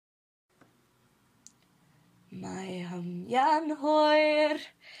Mae hymlian hwyr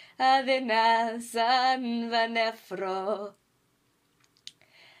a ddinas yn fy neffro.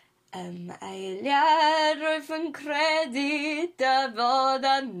 Eiliad rwyf yn credu dy fod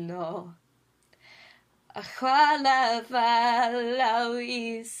yno. A chwala fel aw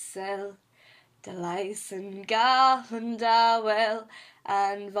isel, dy lais yn gal yn dawel,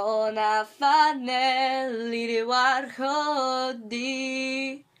 Anfonaf Angel I di warchod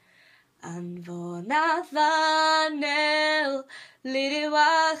di. Anfonaf Angel I di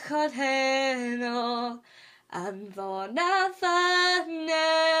warchod heno. Anfonaf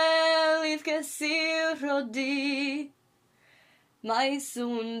Angel I'r gysur o di. Mae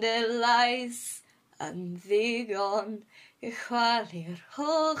sŵn dy lais yn ddigon I chwalu'r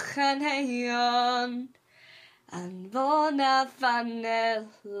holl anheion. Anfonaf Angel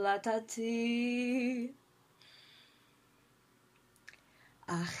at ti.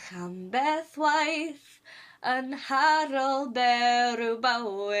 Ach ambell waith yn harol berw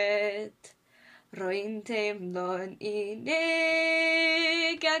bywyd, rwy'n teimlo'n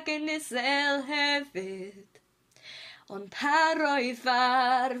unig ac yn isel hefyd. Ond paroedd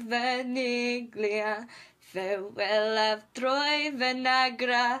ar fy niglia, fewelaf drwy fy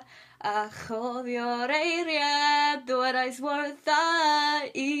nagra, a choddio'r eiriad dwedais wrtha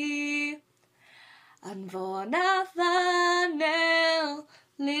I. Anfonaf Angel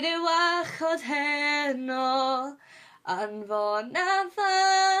I di warchod heno. Anfonaf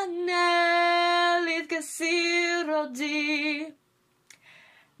Angel I'r gysur o di.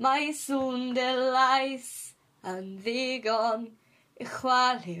 Mae sŵn dy lais yn ddigon I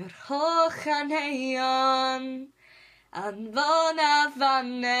chwalu'r holl anheion. Anfonaf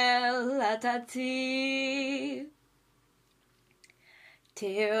Angel at ti.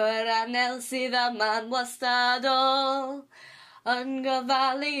 Ti'r anel sydd yma'n wastadol, yn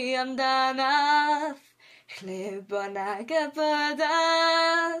gofalu amdanaf, chlebon ag y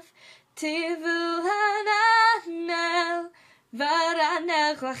byddaf. Ti fw'n anel, fy'r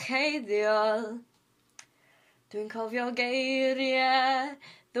anel gwacheiddiol. Dwi'n cofio geiriau,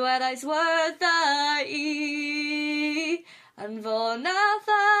 ddwedais wrtha I. Anfonaf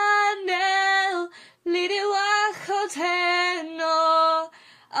Angel I di warchod heno.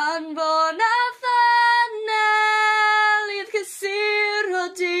 Anfonaf Angel I'r gysur o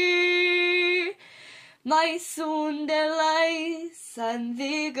di. Mae sŵn dy lais yn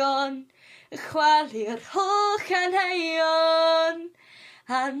ddigon I chwalu'r holl anheion.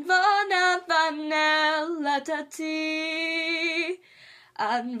 Anfonaf Angel at ti.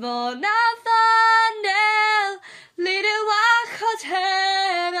 Anfonaf Angel I di warchod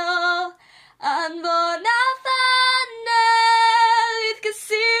heno. Anfonaf Angel I'r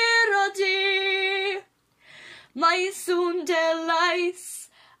gysur o di. Mae sŵn dy lais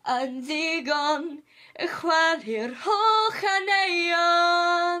yn ddigon I chwalu'r holl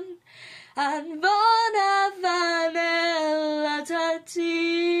anheion. Anfonaf Angel at ti.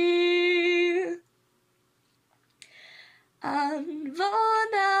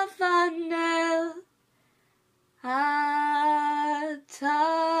 Anfonaf Angel